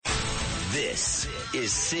This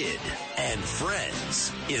is Sid and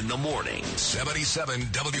Friends in the morning. 77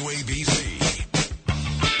 WABC.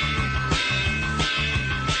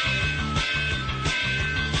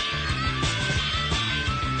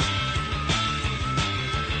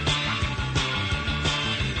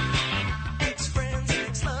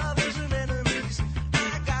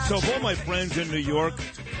 So for all my friends in New York,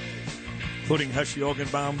 including Heshe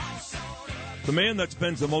Orgenbaum, the man that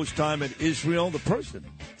spends the most time in Israel, the person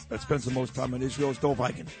that spends the most time in Israel is Dov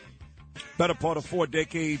Hikind. Better part of 4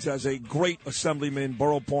 decades as a great assemblyman,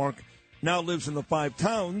 Borough Park, now lives in the 5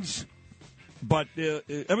 towns. But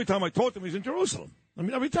every time I talk to him, he's in Jerusalem. I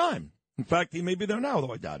mean, every time. In fact, he may be there now,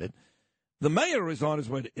 though I doubt it. The mayor is on his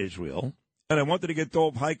way to Israel, and I wanted to get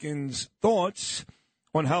Dov Hikind's thoughts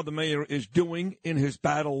on how the mayor is doing in his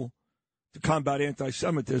battle to combat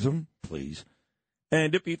anti-Semitism, please,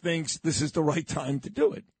 and if he thinks this is the right time to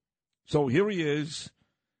do it. So here he is,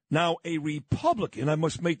 now a Republican. I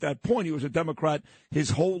must make that point. He was a Democrat his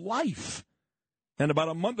whole life. And about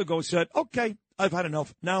a month ago said, okay, I've had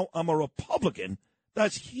enough. Now I'm a Republican.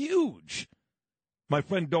 That's huge. My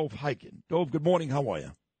friend Dov Hikind. Dov, good morning. How are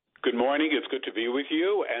you? Good morning. It's good to be with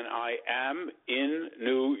you, and I am in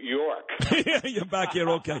New York. Yeah, you're back here.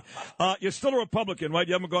 Okay. You're still a Republican, right?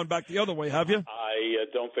 You haven't gone back the other way, have you? I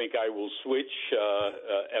don't think I will switch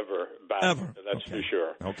ever back. Ever? That's okay. for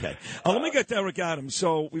sure. Okay. Let me get to Eric Adams.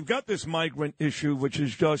 So we've got this migrant issue, which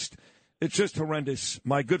is it's just horrendous.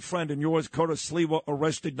 My good friend and yours, Curtis Sliwa,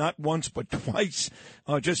 arrested not once but twice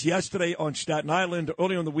just yesterday on Staten Island,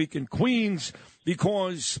 earlier in the week in Queens,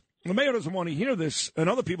 because the mayor doesn't want to hear this, and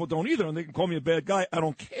other people don't either, and they can call me a bad guy. I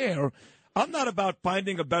don't care. I'm not about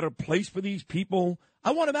finding a better place for these people.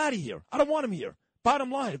 I want them out of here. I don't want them here.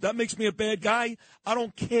 Bottom line, if that makes me a bad guy, I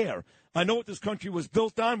don't care. I know what this country was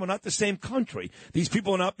built on. We're not the same country. These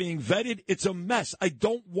people are not being vetted. It's a mess. I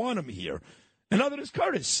don't want them here. And other than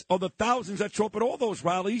Curtis, or the thousands that show up at all those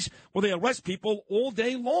rallies where they arrest people all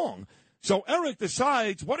day long. So Eric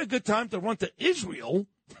decides what a good time to run to Israel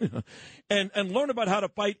and learn about how to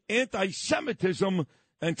fight anti-Semitism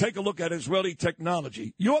and take a look at Israeli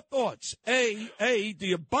technology. Your thoughts? A, do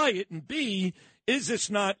you buy it? And B, is this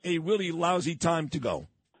not a really lousy time to go?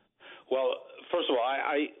 Well, first of all,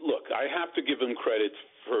 I have to give him credit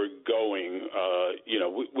for going.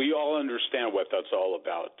 We all understand what that's all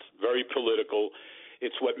about. Very political.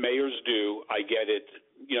 It's what mayors do. I get it,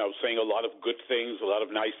 saying a lot of good things, a lot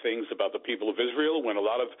of nice things about the people of Israel when a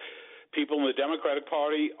lot of people in the Democratic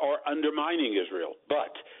Party are undermining Israel.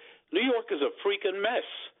 But New York is a freaking mess.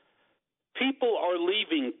 People are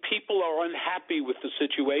leaving. People are unhappy with the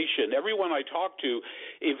situation. Everyone I talk to,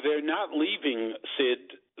 if they're not leaving,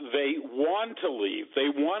 Sid, they want to leave.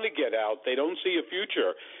 They want to get out. They don't see a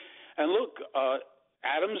future. And look,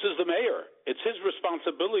 Adams is the mayor. It's his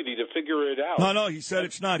responsibility to figure it out. No, he said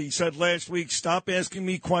it's not. He said last week, stop asking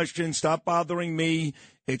me questions, stop bothering me.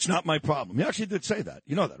 It's not my problem. He actually did say that.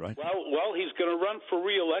 You know that, right? Well, he's going to run for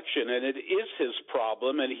re-election, and it is his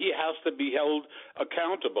problem, and he has to be held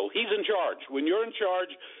accountable. He's in charge. When you're in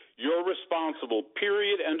charge, you're responsible,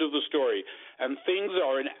 period, end of the story. And things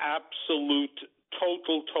are an absolute,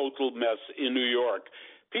 total mess in New York.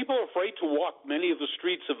 People are afraid to walk many of the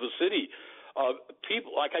streets of the city.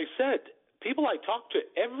 People, like I said, people I talk to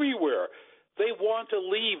everywhere, they want to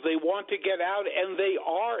leave. They want to get out, and they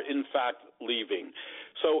are, in fact, leaving.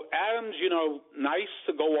 So Adams, nice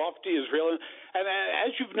to go off to Israel. And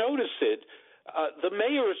as you've noticed, Sid, the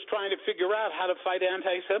mayor is trying to figure out how to fight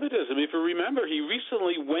anti-Semitism. If you remember, he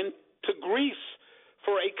recently went to Greece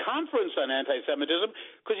for a conference on anti-Semitism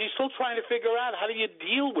because he's still trying to figure out how do you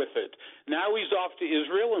deal with it. Now he's off to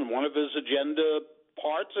Israel, and one of his agenda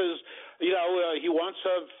parts is, he wants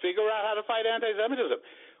to figure out how to fight anti-Semitism.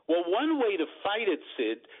 Well, one way to fight it,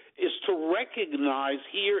 Sid, is to recognize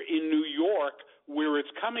here in New York where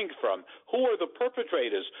it's coming from. Who are the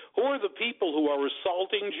perpetrators? Who are the people who are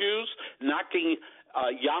assaulting Jews, knocking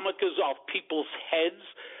yarmulkes off people's heads,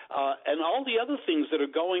 and all the other things that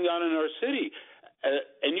are going on in our city?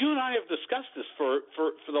 And you and I have discussed this for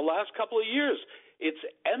the last couple of years. It's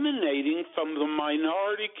emanating from the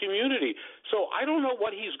minority community. So I don't know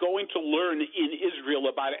what he's going to learn in Israel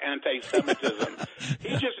about anti-Semitism.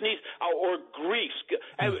 He just needs, or Greece.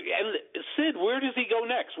 And Sid, where does he go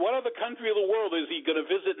next? What other country of the world is he going to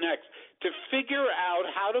visit next to figure out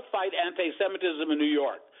how to fight anti-Semitism in New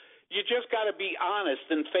York? You just got to be honest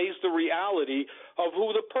and face the reality of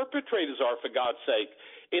who the perpetrators are, for God's sake.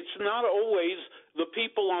 It's not always the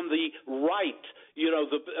people on the right.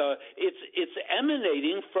 It's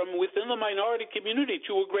emanating from within the minority community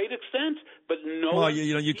to a great extent, but no one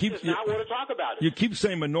does not want to talk about it. You keep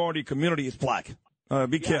saying minority community is black.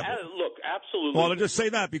 Be careful. Look, absolutely. Well, I'll just say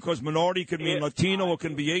that because minority could mean Latino, it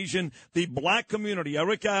can be Asian. The black community,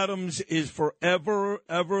 Eric Adams is forever,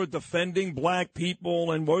 ever defending black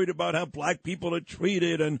people and worried about how black people are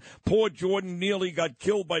treated. And poor Jordan Neely got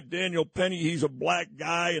killed by Daniel Penny. He's a black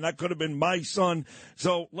guy, and that could have been my son.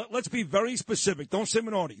 So let's be very specific. Don't say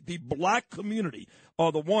minority. The black community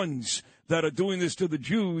are the ones that are doing this to the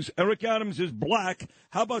Jews. Eric Adams is black.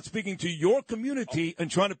 How about speaking to your community and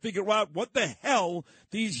trying to figure out what the hell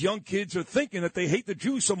these young kids are thinking that they hate the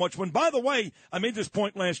Jews so much when, by the way, I made this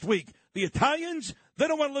point last week, the Italians, they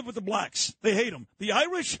don't want to live with the blacks. They hate them. The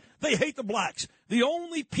Irish, they hate the blacks. The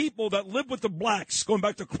only people that live with the blacks, going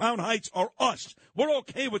back to Crown Heights, are us. We're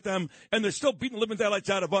okay with them, and they're still beating the living daylights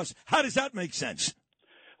out of us. How does that make sense?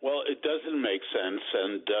 Well, it doesn't make sense,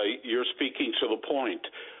 and you're speaking to the point.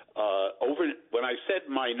 When I said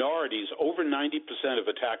minorities, over 90% of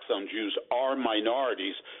attacks on Jews are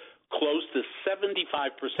minorities. Close to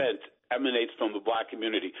 75% emanates from the black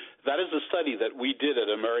community. That is a study that we did at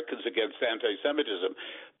Americans Against Anti-Semitism.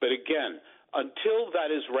 But again, until that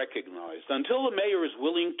is recognized, until the mayor is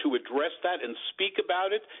willing to address that and speak about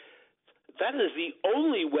it, that is the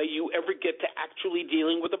only way you ever get to actually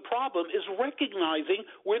dealing with the problem, is recognizing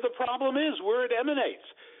where the problem is, where it emanates.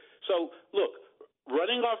 So, look,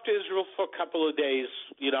 running off to Israel for a couple of days,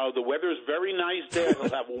 the weather is very nice there.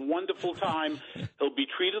 He'll have a wonderful time. He'll be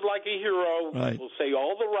treated like a hero. Right. He'll say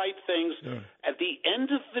all the right things. Sure. At the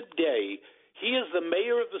end of the day, he is the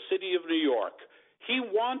mayor of the city of New York. He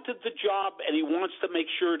wanted the job, and he wants to make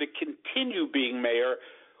sure to continue being mayor.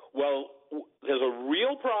 Well, there's a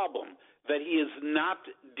real problem that he is not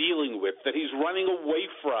dealing with, that he's running away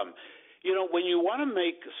from. When you want to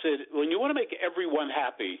make everyone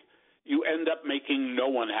happy, you end up making no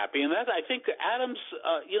one happy. And that, I think, Adams,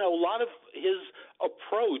 a lot of his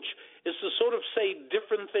approach is to sort of say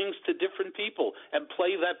different things to different people and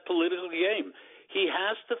play that political game. He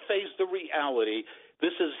has to face the reality.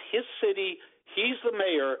 This is his city. He's the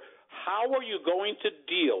mayor. How are you going to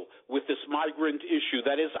deal with this migrant issue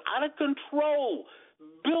that is out of control?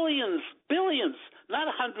 Billions, not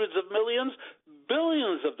hundreds of millions,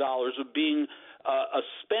 billions of dollars are being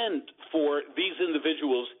spent for these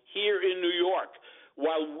individuals here in New York,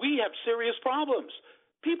 while we have serious problems.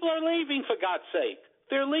 People are leaving, for God's sake.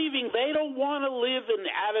 They're leaving. They don't want to live in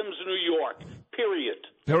Adams, New York,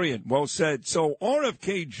 period. Well said. So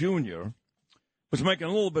RFK Jr. was making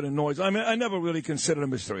a little bit of noise. I mean, I never really considered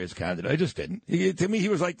him a serious candidate. I just didn't. To me, he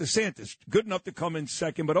was like DeSantis, good enough to come in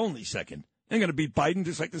second, but only second. Ain't going to beat Biden,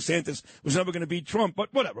 just like DeSantis was never going to beat Trump.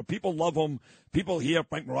 But whatever. People love him. People here,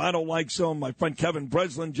 Frank Morano likes him. My friend Kevin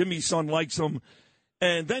Breslin, Jimmy's son, likes him.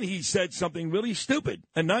 And then he said something really stupid.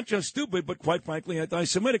 And not just stupid, but quite frankly,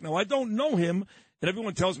 anti-Semitic. Now, I don't know him, and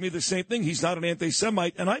everyone tells me the same thing. He's not an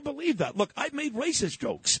anti-Semite, and I believe that. Look, I've made racist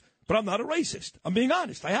jokes, but I'm not a racist. I'm being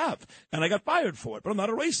honest. I have. And I got fired for it, but I'm not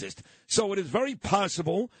a racist. So it is very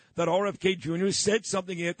possible that RFK Jr. said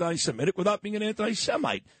something anti-Semitic without being an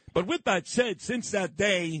anti-Semite. But with that said, since that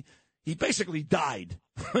day, he basically died.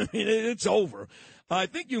 I mean, it's over. I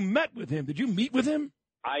think you met with him. Did you meet with him?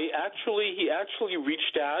 He actually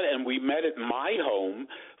reached out, and we met at my home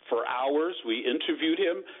for hours. We interviewed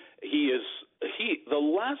him. The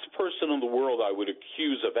last person in the world I would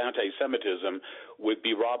accuse of anti-Semitism would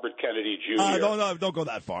be Robert Kennedy Jr. Don't go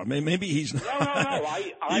that far. Maybe he's not. No.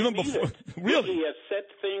 I even mean before. It. Really? He has said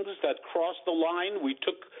things that crossed the line. We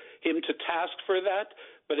took him to task for that.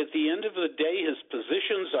 But at the end of the day, his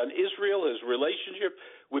positions on Israel, his relationship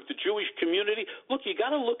with the Jewish community, look, you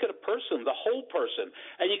got to look at a person, the whole person,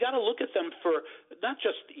 and you got to look at them for not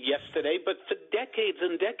just yesterday, but for decades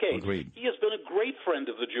and decades. Agreed. He has been a great friend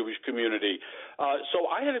of the Jewish community. So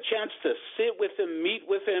I had a chance to sit with him, meet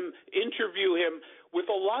with him, interview him with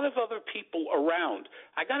a lot of other people around.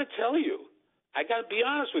 I got to tell you, I got to be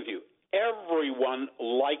honest with you, everyone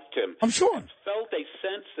liked him. I'm sure. And felt a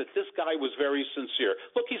sense that this guy was very sincere.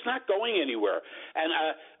 Look, he's not going anywhere. And,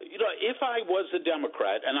 if I was a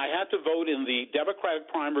Democrat and I had to vote in the Democratic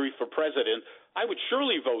primary for president, I would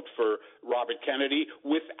surely vote for Robert Kennedy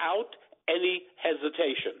without any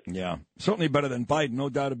hesitation. Yeah, certainly better than Biden, no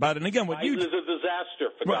doubt about it. And again, Biden is a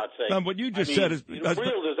disaster, for God's sake. What you just said is a real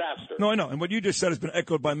disaster. No, I know. And what you just said has been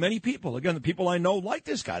echoed by many people. Again, the people I know like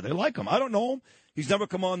this guy. They like him. I don't know him. He's never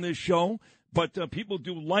come on this show, but people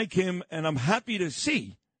do like him, and I'm happy to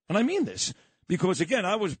see, and I mean this, Because, again,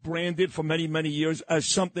 I was branded for many, many years as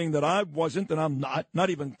something that I wasn't, and I'm not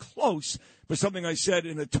even close, but something I said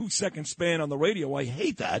in a 2-second span on the radio. I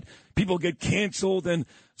hate that. People get canceled, and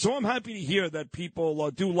so I'm happy to hear that people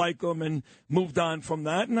do like him and moved on from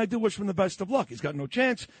that, and I do wish him the best of luck. He's got no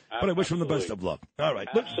chance, but I wish him the best of luck. All right.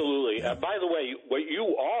 Absolutely. By the way, what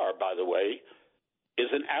you are, by the way, is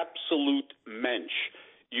an absolute mensch.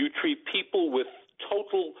 You treat people with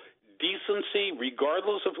total decency,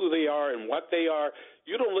 regardless of who they are and what they are.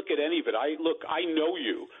 You don't look at any of it. I know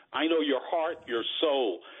you. I know your heart, your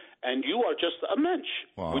soul, and you are just a mensch,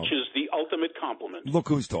 which is the ultimate compliment. Look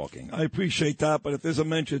who's talking. I appreciate that, but if there's a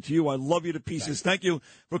mention to you, I love you to pieces. Thank you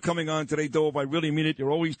for coming on today, Dove. I really mean it.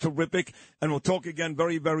 You're always terrific, and we'll talk again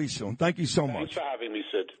very, very soon. Thank you so much. Thanks for having me,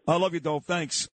 Sid. I love you, Dove. Thanks.